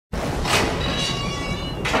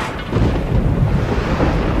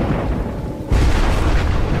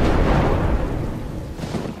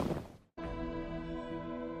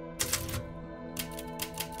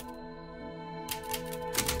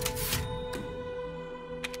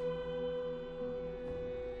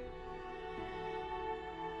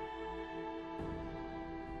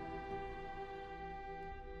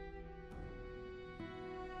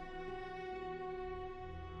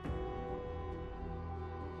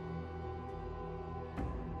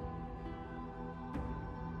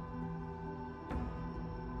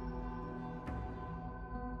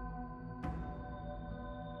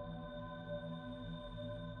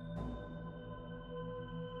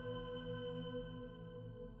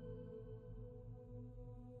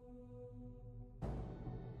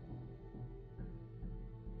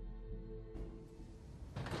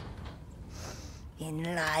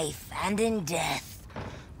In life and in death,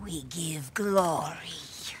 we give glory.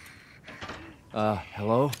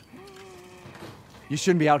 Hello? You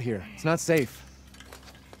shouldn't be out here. It's not safe.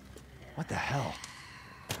 What the hell?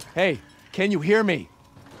 Hey, can you hear me?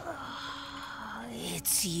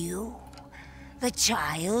 It's you, the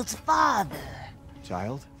child's father.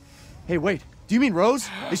 Child? Hey, wait. Do you mean Rose?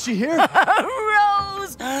 Is she here?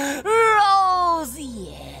 Rose! Rose,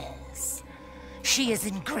 yes. She is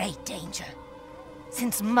in great danger.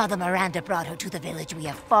 Since Mother Miranda brought her to the village, we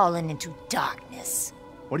have fallen into darkness.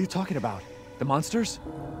 What are you talking about? The monsters?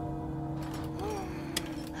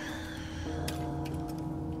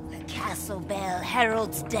 The castle bell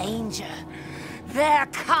heralds danger. They're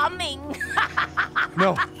coming!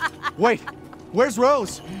 No. Wait. Where's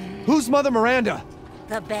Rose? Who's Mother Miranda?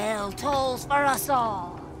 The bell tolls for us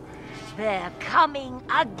all. They're coming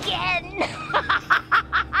again!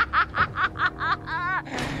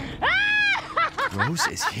 Rose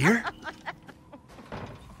is here?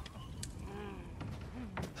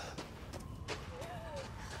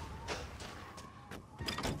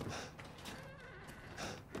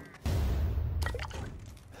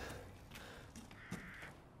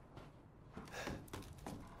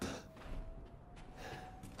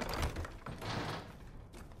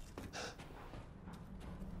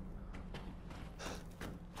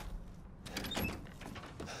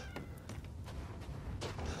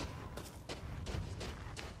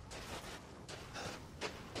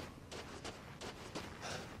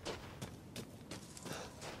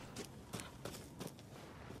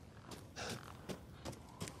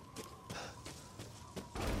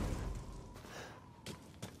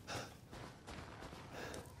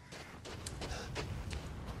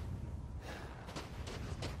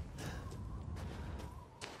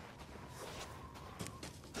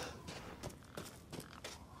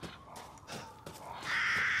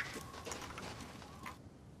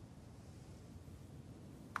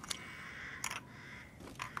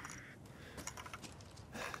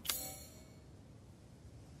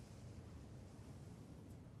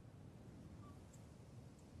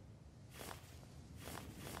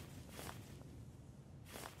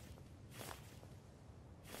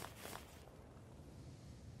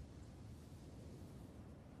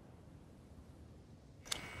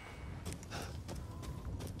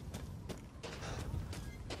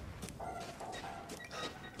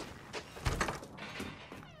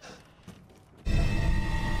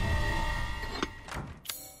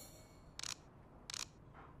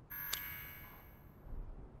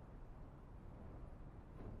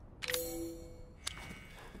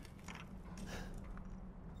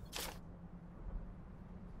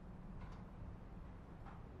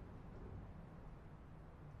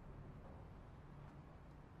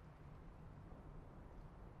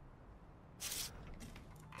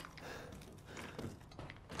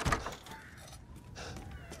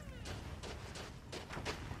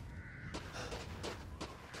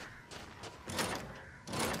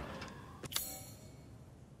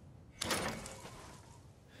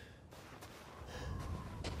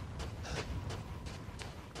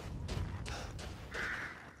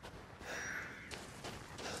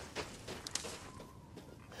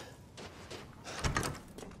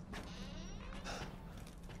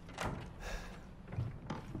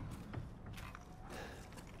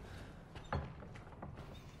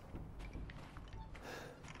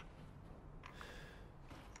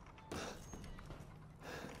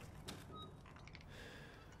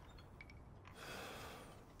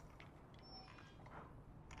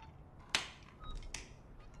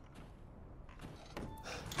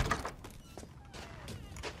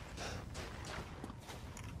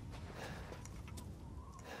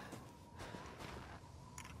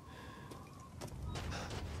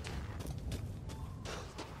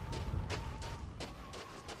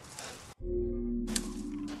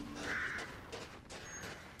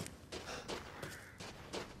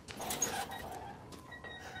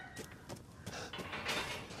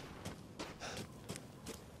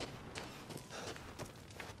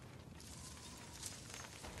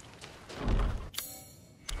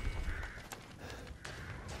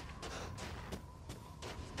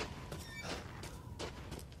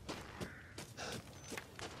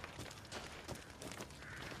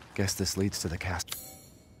 Guess this leads to the castle.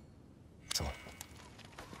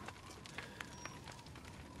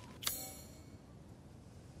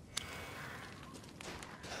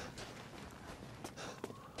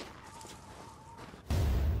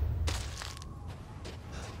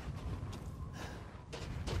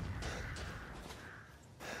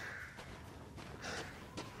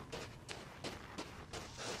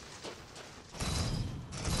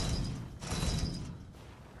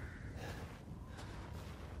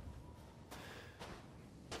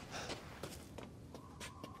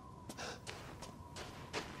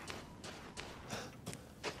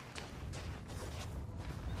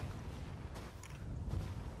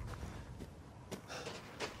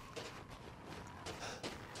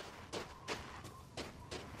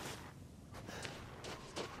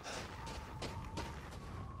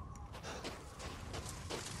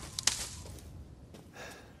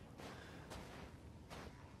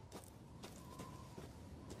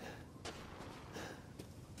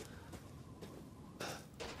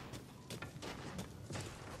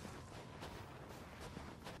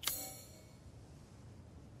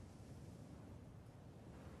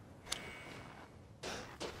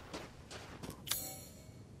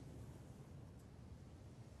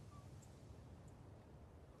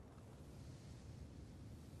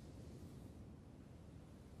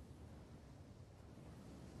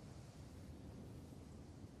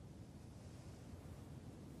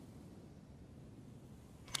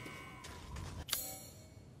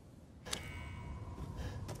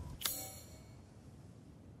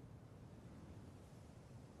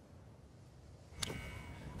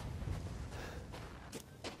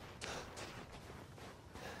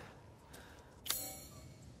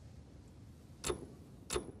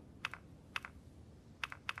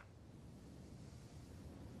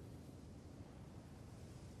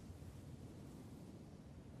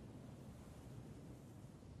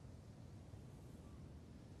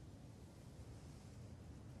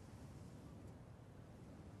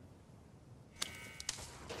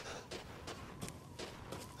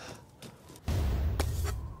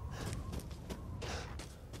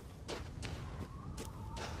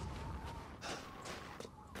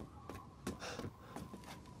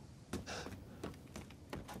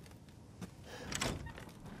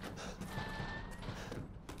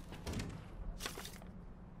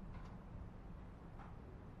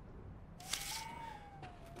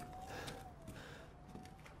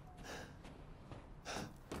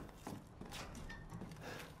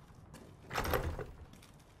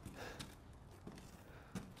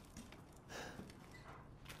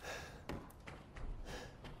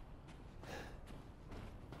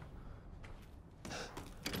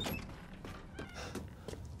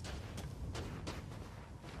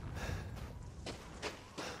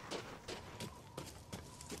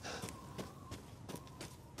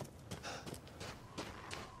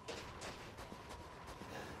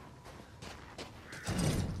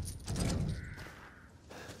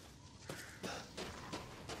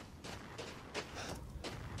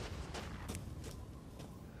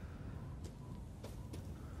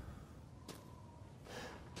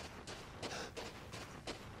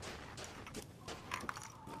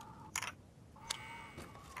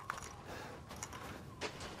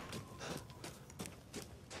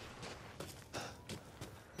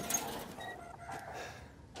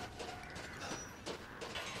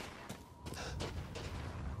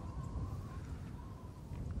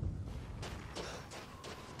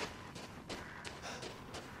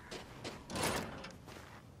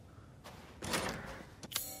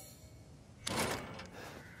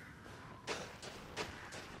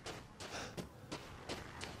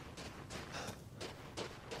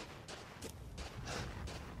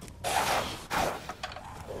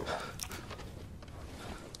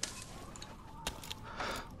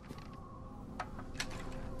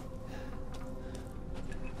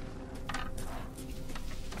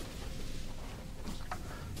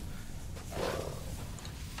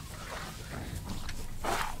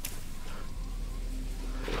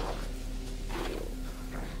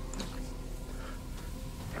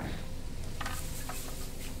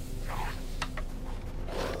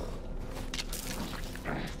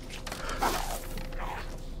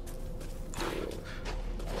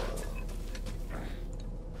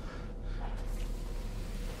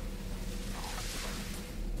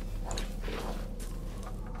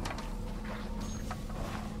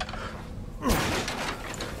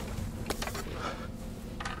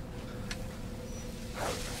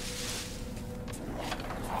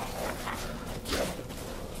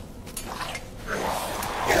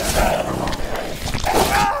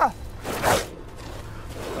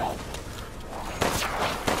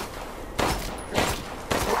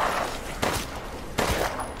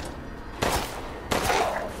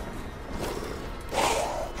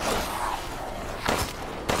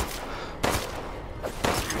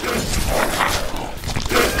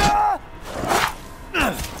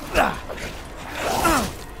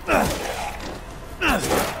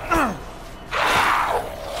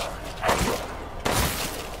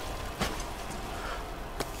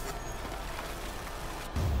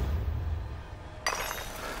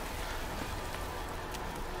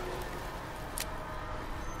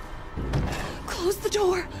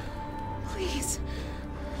 Please.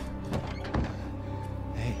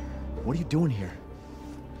 Hey, what are you doing here?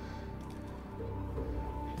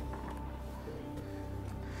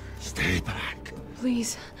 Stay back.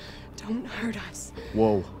 Please, don't hurt us.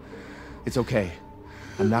 Whoa. It's okay.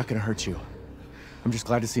 I'm not gonna hurt you. I'm just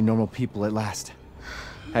glad to see normal people at last.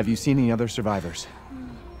 Have you seen any other survivors?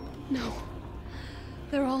 No.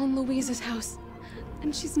 They're all in Louise's house.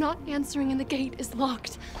 And she's not answering and the gate is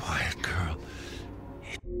locked. Quiet, girl.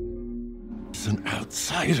 He's an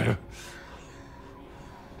outsider.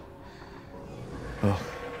 Oh.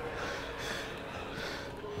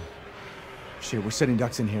 Shit, we're sitting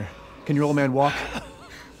ducks in here. Can your old man walk?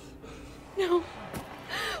 No.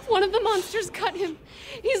 One of the monsters cut him.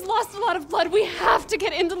 He's lost a lot of blood. We have to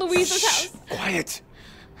get into Louise's house. Quiet!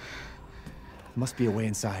 Must be a way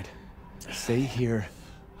inside. Stay here,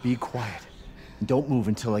 be quiet, and don't move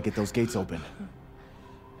until I get those gates open.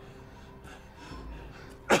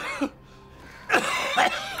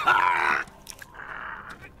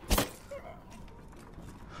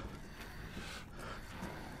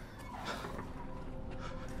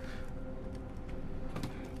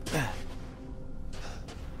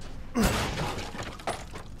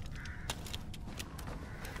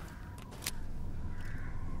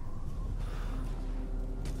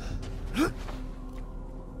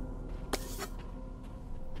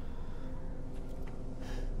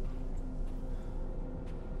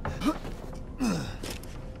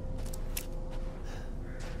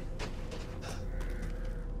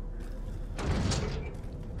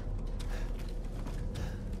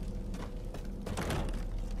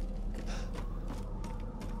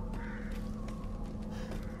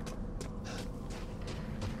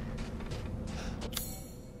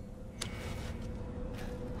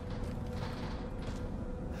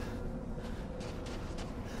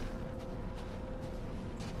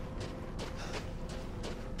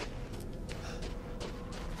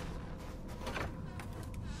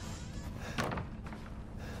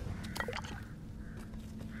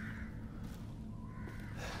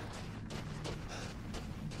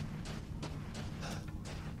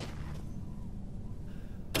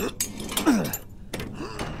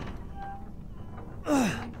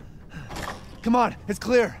 Come on, it's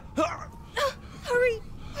clear. Hurry!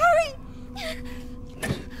 Hurry!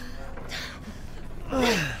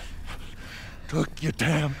 Took your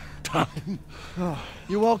damn time. Oh,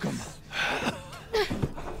 you're welcome.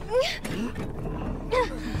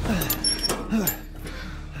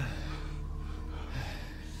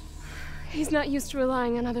 He's not used to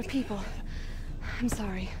relying on other people. I'm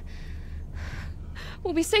sorry.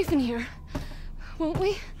 We'll be safe in here, won't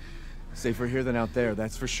we? Safer here than out there,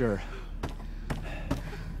 that's for sure.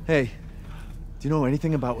 Hey, do you know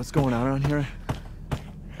anything about what's going on around here?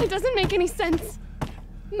 It doesn't make any sense.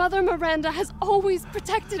 Mother Miranda has always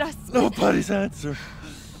protected us. Nobody's answer.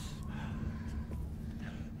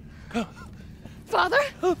 Father?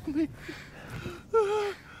 Help me.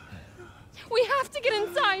 We have to get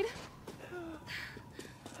inside.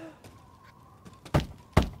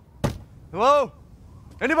 Hello?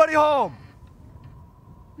 Anybody home?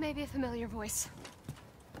 Maybe a familiar voice.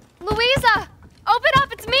 Louisa! Open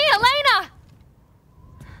up! It's me, Elena!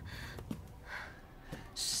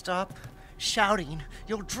 Stop shouting.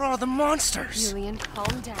 You'll draw the monsters. Julian,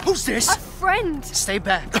 calm down. Who's this? A friend! Stay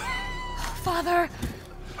back. Father!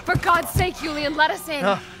 For God's sake, Julian, let us in.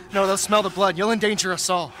 No, they'll smell the blood. You'll endanger us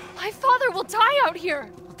all. My father will die out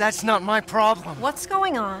here. That's not my problem. What's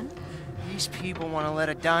going on? These people want to let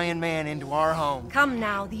a dying man into our home. Come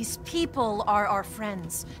now, these people are our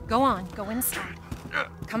friends. Go on, go inside.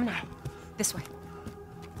 Come now, this way.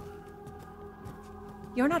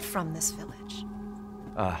 You're not from this village.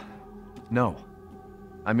 No.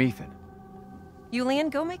 I'm Ethan. Julian,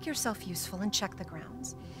 go make yourself useful and check the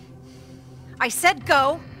grounds. I said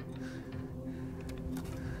go!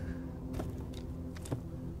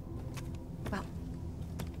 Well,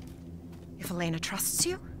 if Elena trusts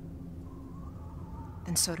you,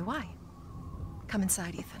 then so do I. Come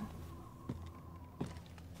inside, Ethan.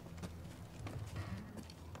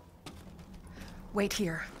 Wait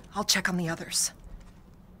here. I'll check on the others.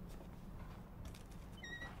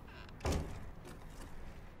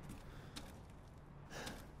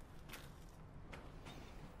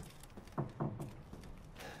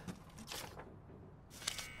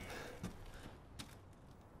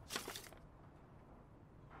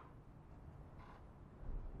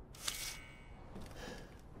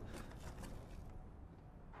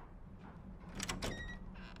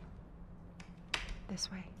 This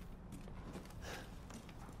way.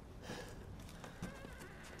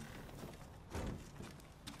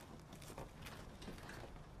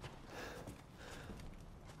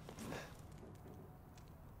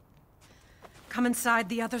 Come inside,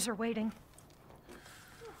 the others are waiting.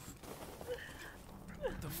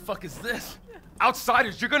 What the fuck is this?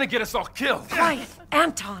 Outsiders, you're gonna get us all killed! Quiet!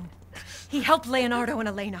 Anton! He helped Leonardo and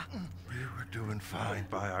Elena. We were doing fine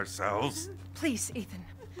by ourselves. Please, Ethan,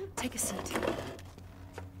 take a seat.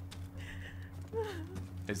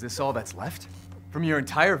 Is this all that's left? From your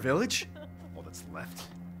entire village? All that's left?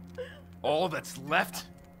 All that's left?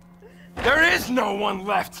 There is no one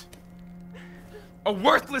left! A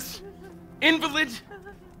worthless invalid,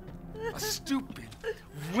 a stupid,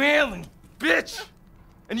 wailing bitch!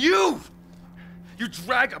 And you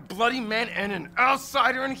drag a bloody man and an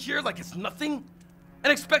outsider in here like it's nothing?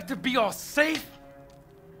 And expect to be all safe?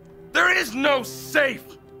 There is no safe!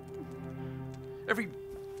 Every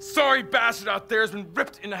sorry bastard out there has been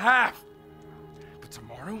ripped in half. But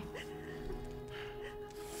tomorrow?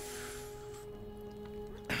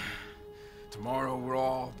 Tomorrow we'll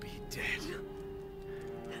all be dead.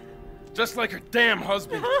 Just like her damn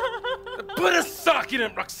husband. Put a sock in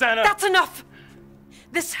it, Roxana! That's enough!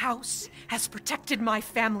 This house has protected my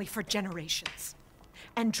family for generations.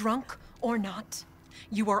 And drunk or not,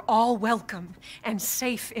 you are all welcome and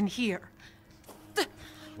safe in here.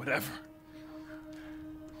 Whatever.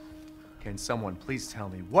 Can someone please tell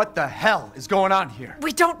me what the hell is going on here?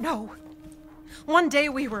 We don't know. One day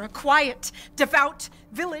we were a quiet, devout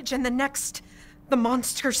village, and the next, the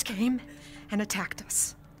monsters came and attacked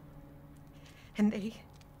us. And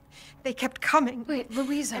they kept coming. Wait,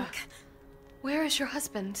 Louisa. Where is your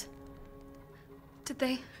husband? Did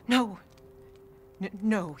they? No.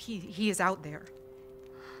 No, he is out there.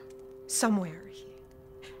 Somewhere.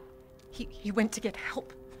 He went to get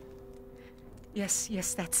help. Yes,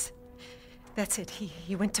 that's it.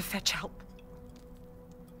 He went to fetch help.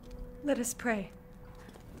 Let us pray.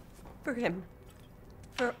 For him.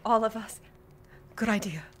 For all of us. Good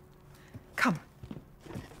idea. Come.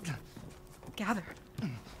 Gather.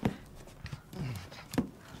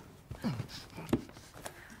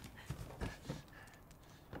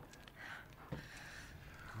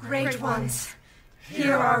 Great ones,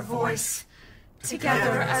 hear our voice.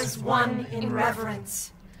 Together as one in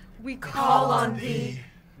reverence, we call on thee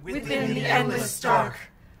within the endless dark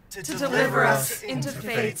to deliver us into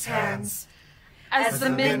fate's hands. As the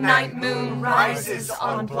midnight moon rises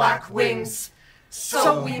on black wings,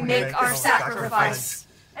 so we make our sacrifice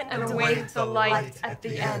and await the light at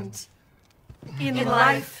the end. In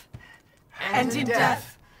life and in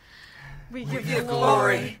death, we give you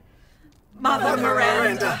glory, Mother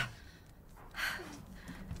Miranda.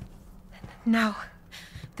 Now,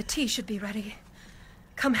 the tea should be ready.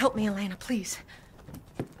 Come help me, Elena, please.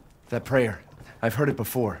 That prayer. I've heard it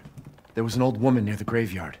before. There was an old woman near the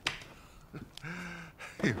graveyard.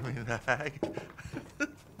 You mean the hag?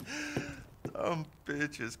 Dumb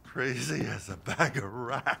bitch is crazy as a bag of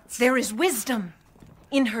rats. There is wisdom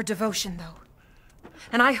in her devotion, though.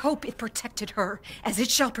 And I hope it protected her as it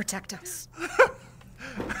shall protect us.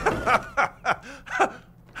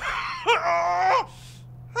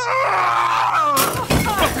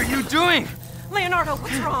 What are you doing? Leonardo,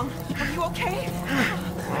 what's wrong? Are you okay?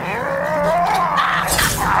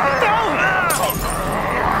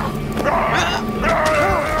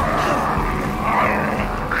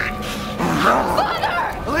 Father!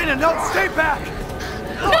 Elena, no, stay back!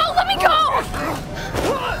 No, let me go!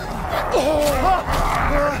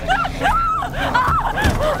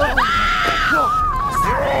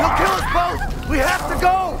 He'll kill us both! We have to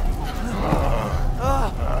go!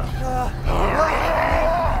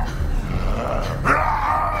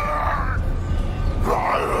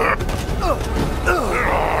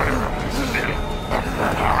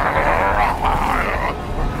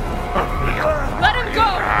 Let him go!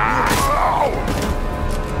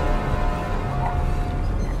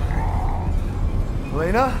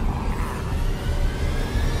 Elena?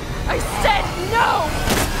 I said no!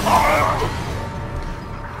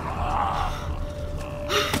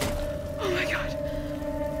 Oh my God.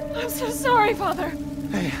 I'm so sorry, Father.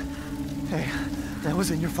 Hey, that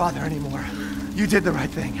wasn't your father anymore. You did the right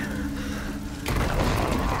thing.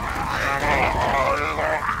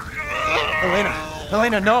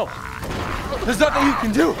 Elena, no! There's nothing you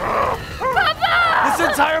can do! Papa! This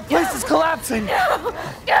entire place is collapsing!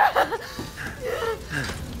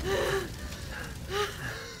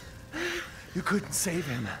 You couldn't save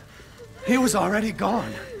him. He was already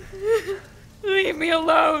gone. Leave me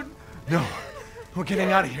alone. No, we're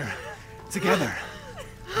getting out of here. Together.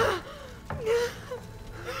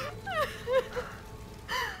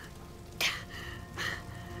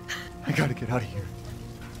 I gotta get out of here.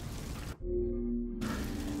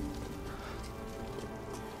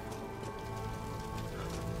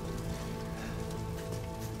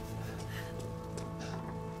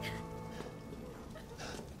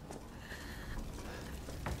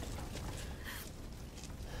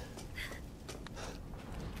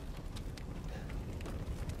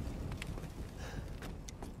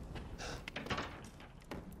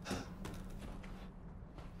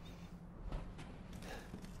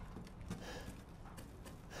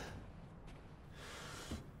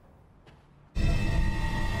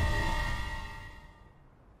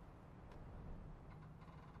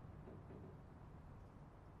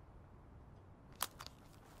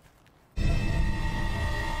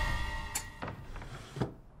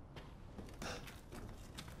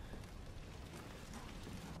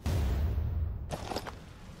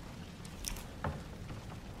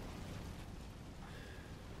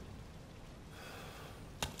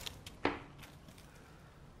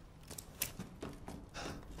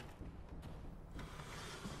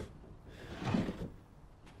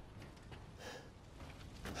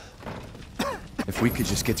 We could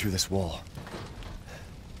just get through this wall.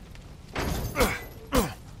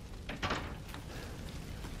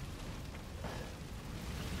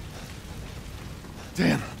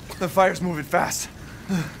 Damn, the fire's moving fast.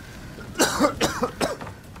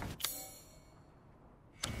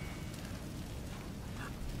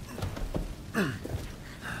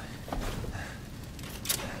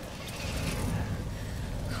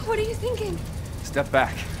 What are you thinking? Step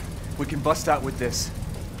back. We can bust out with this.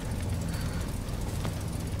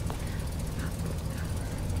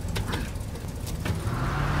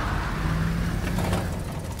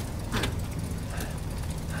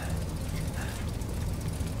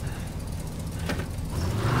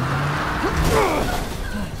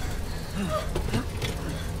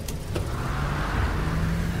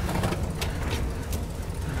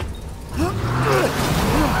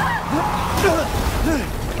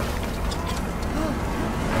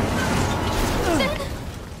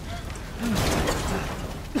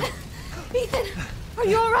 Ethan, are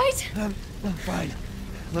you all right? I'm fine.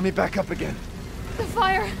 Let me back up again. The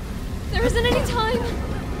fire. There isn't any time.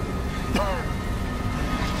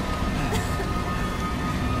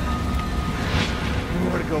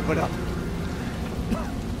 Nowhere to go but up.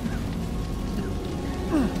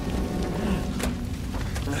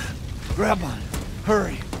 Grab on.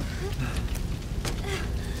 Hurry.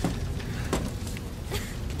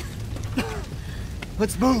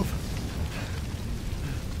 Let's move.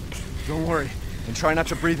 Don't worry, and try not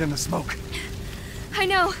to breathe in the smoke. I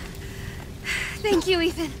know. Thank you,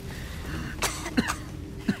 Ethan.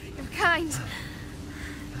 You're kind.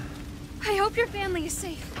 I hope your family is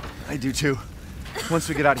safe. I do too. Once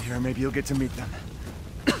we get out of here, maybe you'll get to meet them.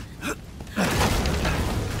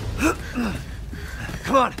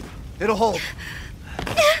 Come on, it'll hold.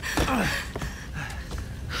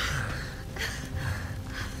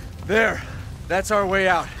 There, that's our way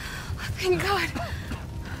out. Thank God.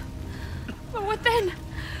 But what then?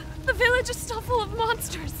 The village is still full of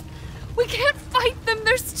monsters. We can't fight them,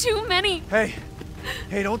 there's too many. Hey,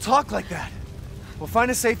 don't talk like that. We'll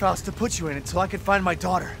find a safe house to put you in until I can find my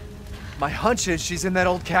daughter. My hunch is she's in that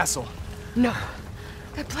old castle. No.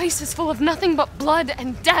 That place is full of nothing but blood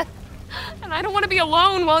and death. And I don't want to be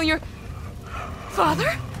alone while you're...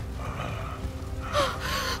 Father?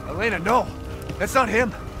 Elena, no. That's not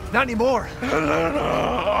him. Not anymore. He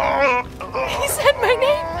said my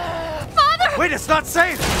name. Father! Wait, it's not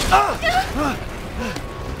safe!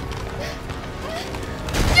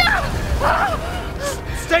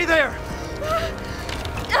 Stay there!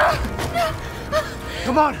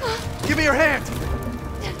 Come on, give me your hand!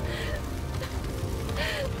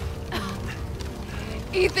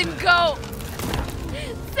 Ethan, go!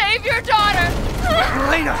 Save your daughter!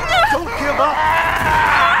 Elena, don't give up!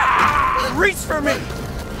 Reach for me!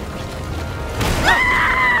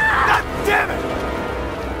 God damn it!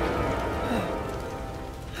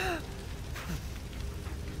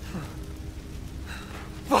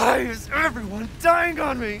 Why is everyone dying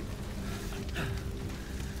on me?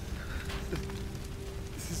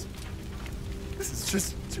 This is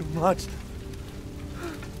just too much.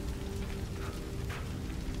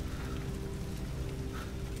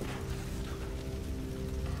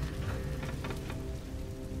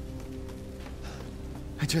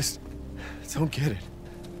 I just don't get it.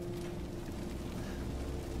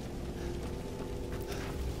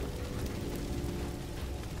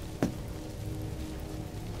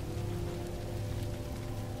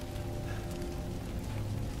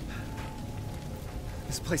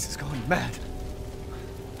 This place is going mad.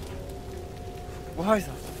 Why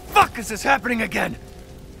the fuck is this happening again?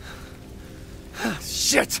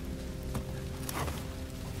 Shit!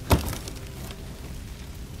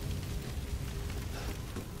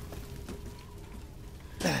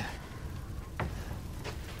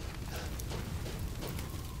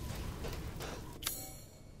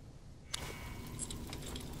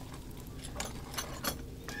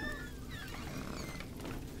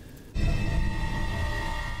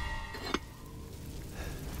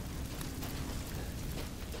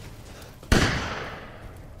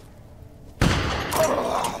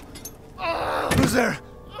 Who's there?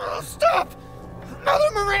 Stop!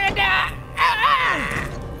 Mother Miranda!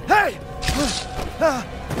 Hey!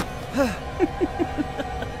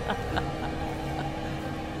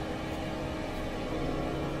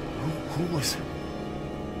 Who was...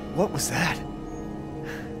 What was that?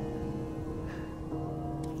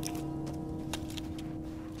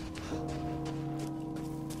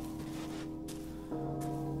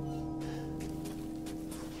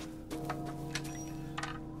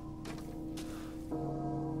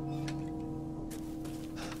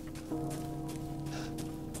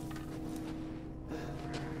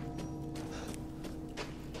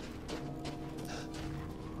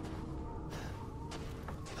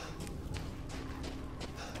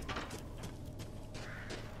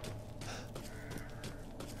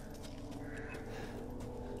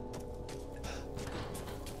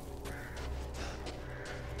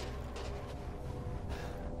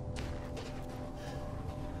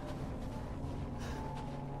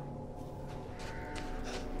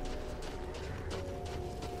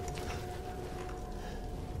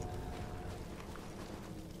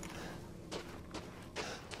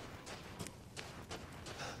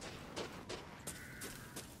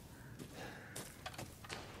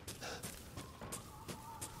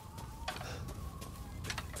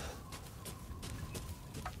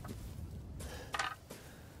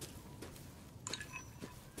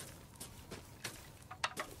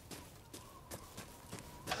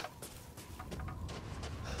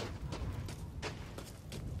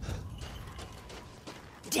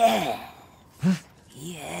 Death. Huh?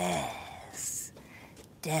 Yes.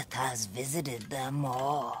 Death has visited them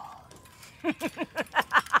all.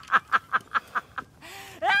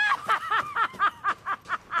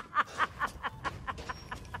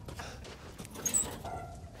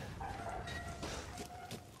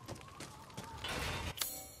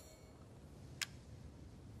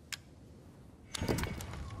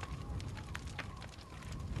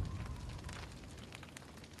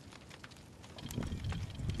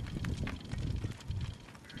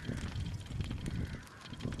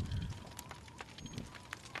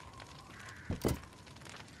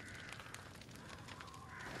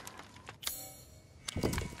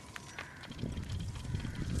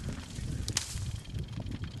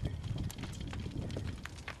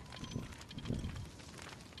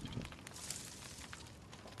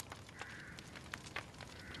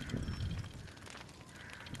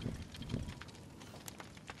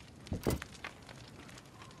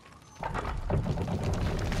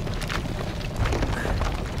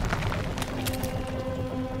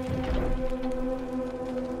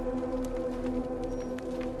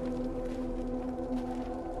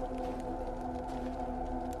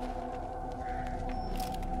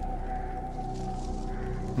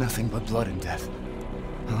 Nothing but blood and death.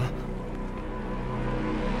 Huh?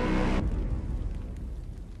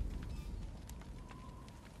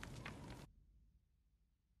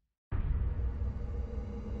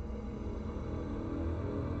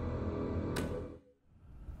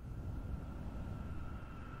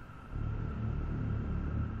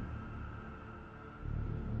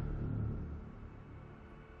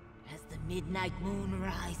 As the midnight moon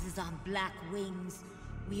rises on black wings,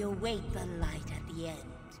 we await the light at the end.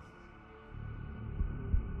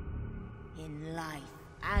 In life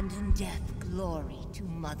and in death, glory to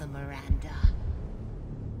Mother Miranda.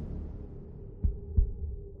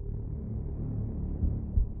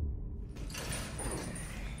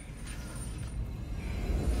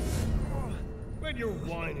 When you're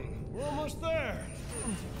whining, we're almost there.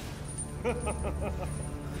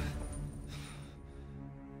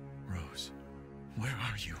 Rose, where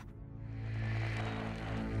are you?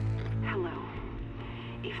 Hello.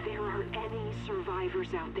 If there are any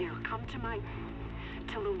survivors out there, come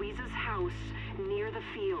to Louisa's house near the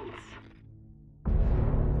fields.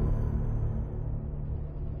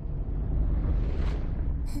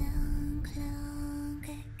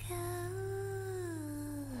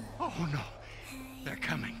 Oh no! They're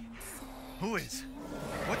coming. Who is?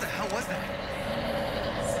 What the hell was that?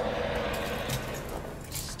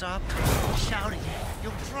 Stop shouting.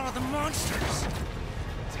 You'll draw the monsters.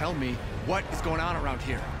 Tell me, what is going on around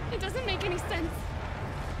here? It doesn't make any sense.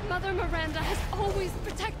 Mother Miranda has always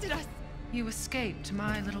protected us. You escaped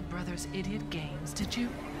my little brother's idiot games, did you?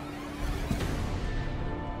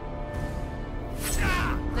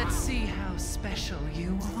 Let's see how special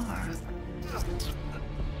you are.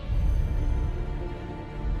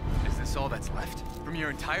 Is this all that's left? From your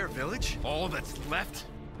entire village? All that's left?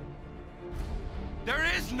 There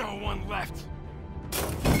is no one left!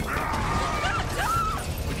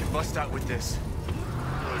 We can bust out with this.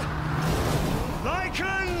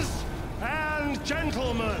 Lycans and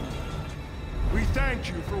gentlemen, we thank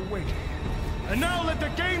you for waiting. And now let the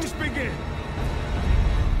games begin!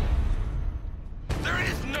 There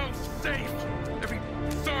is no safe! Every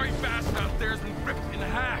sorry bastard out there has been ripped in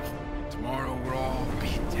half. Tomorrow we'll all be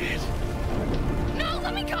dead. No,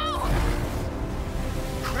 let me go!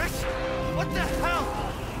 Chris? What the hell?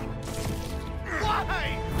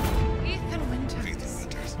 Why? Ethan Winters.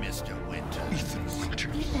 Mr. Winter. Ethan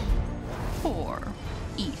Winters. Poor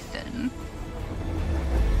Ethan.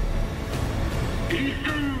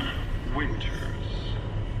 Ethan Winters.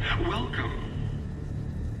 Welcome.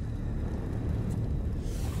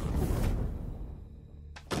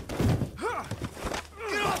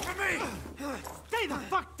 Get off of me! Stay the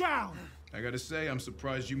fuck down! I gotta say, I'm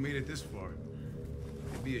surprised you made it this far.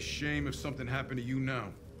 It'd be a shame if something happened to you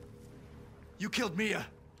now. You killed Mia.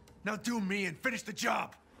 Now do me and finish the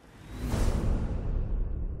job.